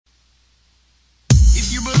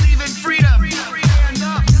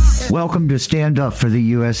Welcome to Stand Up for the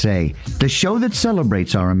USA, the show that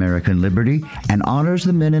celebrates our American liberty and honors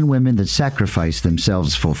the men and women that sacrifice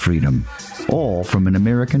themselves for freedom, all from an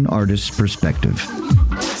American artist's perspective.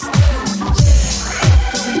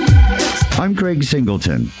 I'm Craig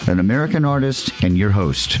Singleton, an American artist and your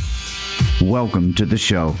host. Welcome to the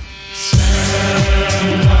show.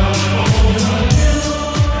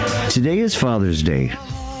 Today is Father's Day,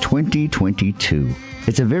 2022.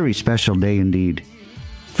 It's a very special day indeed.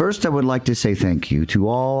 First, I would like to say thank you to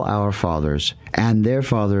all our fathers and their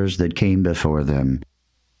fathers that came before them.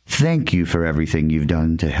 Thank you for everything you've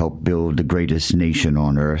done to help build the greatest nation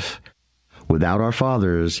on earth. Without our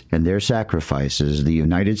fathers and their sacrifices, the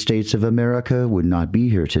United States of America would not be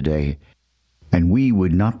here today, and we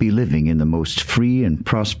would not be living in the most free and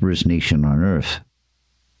prosperous nation on earth.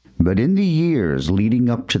 But in the years leading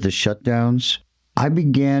up to the shutdowns, I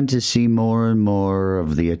began to see more and more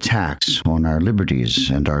of the attacks on our liberties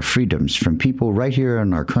and our freedoms from people right here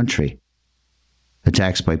in our country.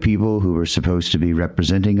 Attacks by people who were supposed to be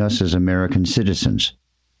representing us as American citizens.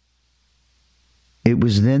 It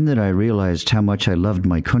was then that I realized how much I loved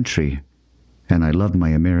my country and I loved my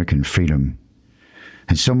American freedom.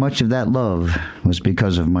 And so much of that love was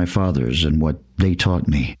because of my fathers and what they taught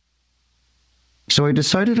me. So I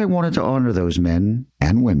decided I wanted to honor those men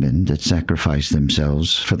and women that sacrificed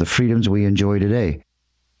themselves for the freedoms we enjoy today.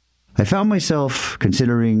 I found myself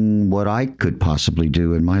considering what I could possibly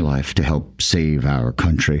do in my life to help save our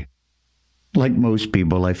country. Like most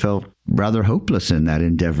people, I felt rather hopeless in that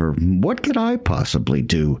endeavor. What could I possibly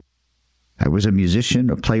do? I was a musician,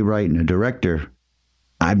 a playwright, and a director.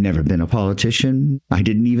 I've never been a politician. I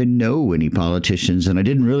didn't even know any politicians, and I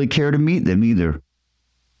didn't really care to meet them either.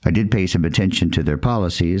 I did pay some attention to their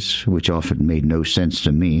policies, which often made no sense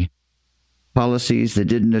to me. Policies that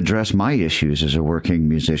didn't address my issues as a working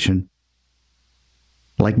musician.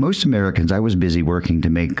 Like most Americans, I was busy working to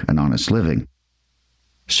make an honest living.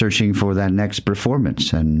 Searching for that next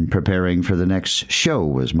performance and preparing for the next show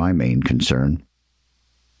was my main concern.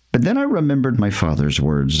 But then I remembered my father's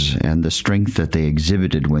words and the strength that they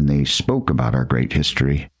exhibited when they spoke about our great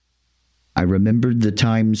history. I remembered the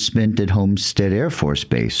time spent at Homestead Air Force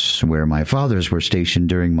Base, where my fathers were stationed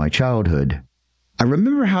during my childhood. I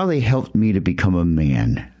remember how they helped me to become a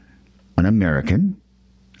man, an American,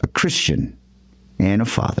 a Christian, and a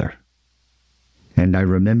father. And I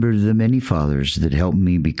remembered the many fathers that helped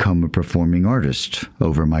me become a performing artist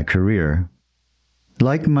over my career.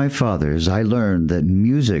 Like my fathers, I learned that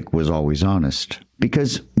music was always honest,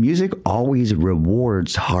 because music always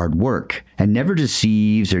rewards hard work and never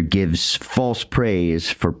deceives or gives false praise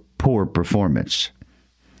for poor performance.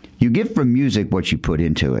 You give from music what you put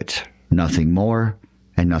into it, nothing more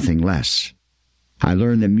and nothing less. I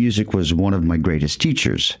learned that music was one of my greatest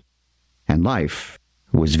teachers, and life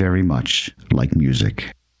was very much like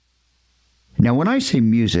music. Now, when I say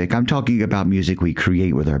music, I'm talking about music we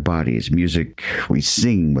create with our bodies, music we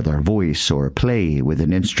sing with our voice or play with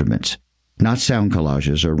an instrument, not sound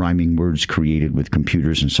collages or rhyming words created with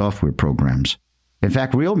computers and software programs. In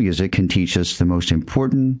fact, real music can teach us the most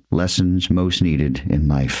important lessons most needed in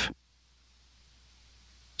life.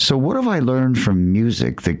 So what have I learned from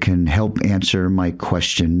music that can help answer my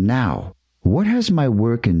question now? What has my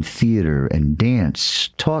work in theater and dance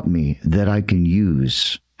taught me that I can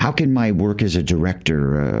use? How can my work as a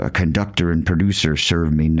director, a conductor, and producer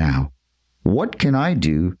serve me now? What can I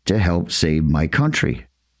do to help save my country?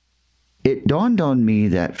 It dawned on me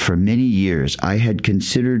that for many years I had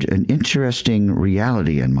considered an interesting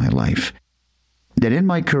reality in my life. That in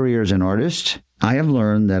my career as an artist, I have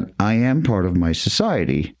learned that I am part of my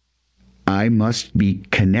society. I must be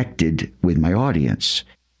connected with my audience.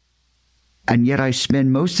 And yet I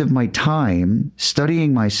spend most of my time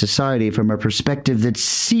studying my society from a perspective that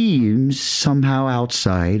seems somehow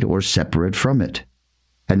outside or separate from it.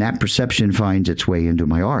 And that perception finds its way into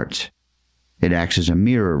my art. It acts as a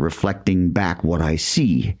mirror reflecting back what I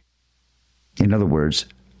see. In other words,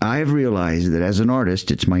 I've realized that as an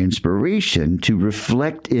artist, it's my inspiration to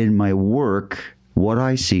reflect in my work what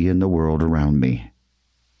I see in the world around me.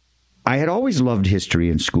 I had always loved history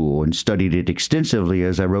in school and studied it extensively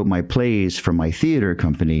as I wrote my plays for my theater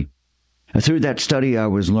company. Through that study, I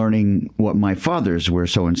was learning what my fathers were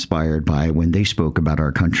so inspired by when they spoke about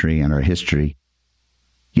our country and our history.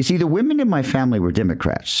 You see, the women in my family were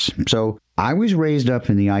Democrats, so I was raised up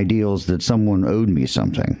in the ideals that someone owed me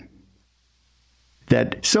something.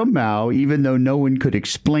 That somehow, even though no one could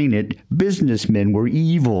explain it, businessmen were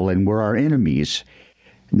evil and were our enemies.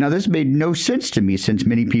 Now, this made no sense to me since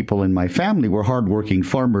many people in my family were hardworking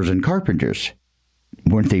farmers and carpenters.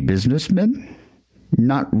 Weren't they businessmen?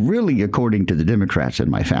 Not really according to the Democrats in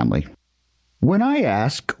my family. When I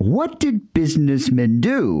ask, what did businessmen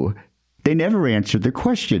do? They never answered the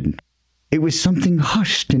question. It was something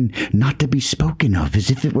hushed and not to be spoken of, as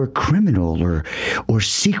if it were criminal or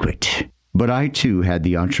secret. But I, too, had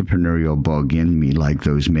the entrepreneurial bug in me like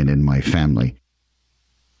those men in my family.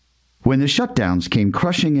 When the shutdowns came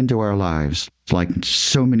crushing into our lives, like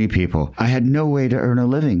so many people, I had no way to earn a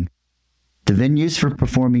living. The venues for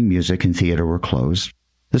performing music and theater were closed.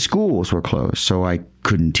 The schools were closed, so I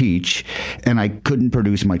couldn't teach, and I couldn't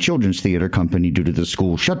produce my children's theater company due to the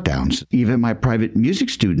school shutdowns. Even my private music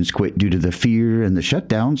students quit due to the fear and the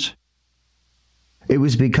shutdowns. It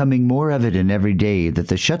was becoming more evident every day that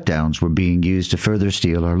the shutdowns were being used to further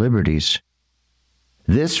steal our liberties.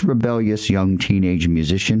 This rebellious young teenage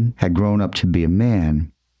musician had grown up to be a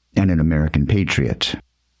man and an American patriot.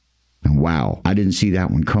 And wow, I didn't see that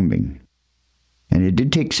one coming. And it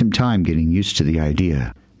did take some time getting used to the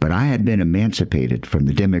idea. But I had been emancipated from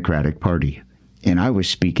the Democratic Party, and I was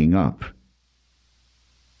speaking up.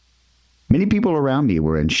 Many people around me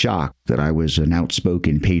were in shock that I was an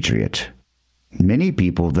outspoken patriot. Many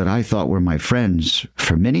people that I thought were my friends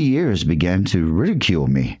for many years began to ridicule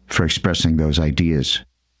me for expressing those ideas.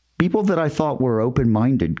 People that I thought were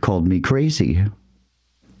open-minded called me crazy.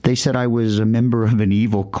 They said I was a member of an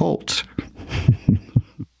evil cult.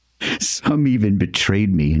 Some even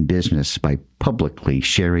betrayed me in business by publicly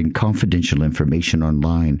sharing confidential information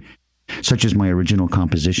online, such as my original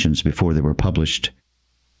compositions before they were published.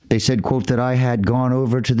 They said, quote, that I had gone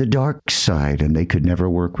over to the dark side and they could never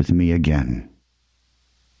work with me again.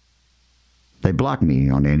 They blocked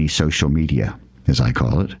me on any social media, as I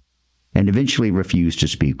call it, and eventually refused to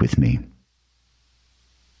speak with me.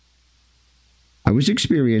 I was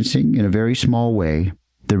experiencing, in a very small way,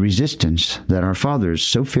 the resistance that our fathers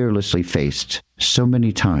so fearlessly faced so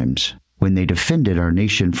many times when they defended our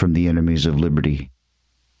nation from the enemies of liberty.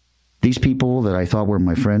 These people that I thought were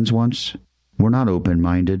my friends once were not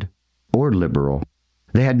open-minded or liberal.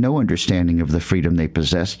 They had no understanding of the freedom they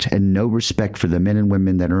possessed and no respect for the men and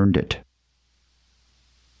women that earned it.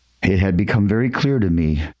 It had become very clear to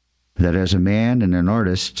me that as a man and an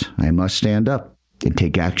artist, I must stand up and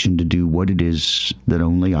take action to do what it is that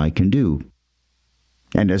only I can do.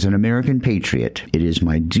 And as an American patriot, it is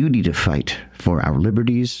my duty to fight for our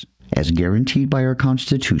liberties as guaranteed by our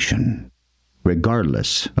Constitution,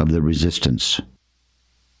 regardless of the resistance.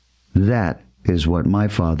 That is what my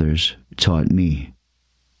fathers taught me.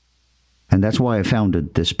 And that's why I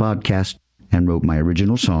founded this podcast and wrote my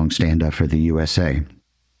original song, Stand Up for the USA.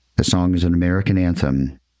 The song is an American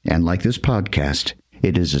anthem, and like this podcast,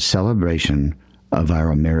 it is a celebration of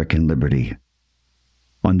our American liberty.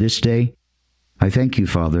 On this day, I thank you,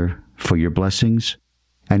 Father, for your blessings,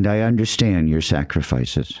 and I understand your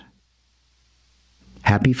sacrifices.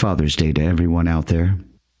 Happy Father's Day to everyone out there.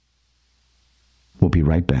 We'll be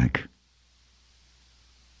right back.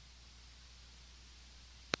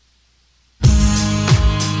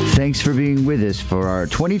 Thanks for being with us for our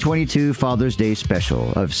 2022 Father's Day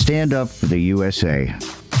special of Stand Up for the USA.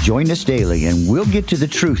 Join us daily and we'll get to the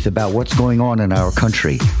truth about what's going on in our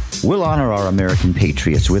country. We'll honor our American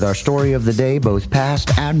patriots with our story of the day, both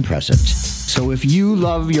past and present. So if you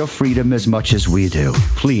love your freedom as much as we do,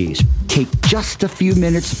 please take just a few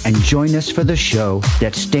minutes and join us for the show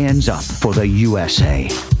that stands up for the USA.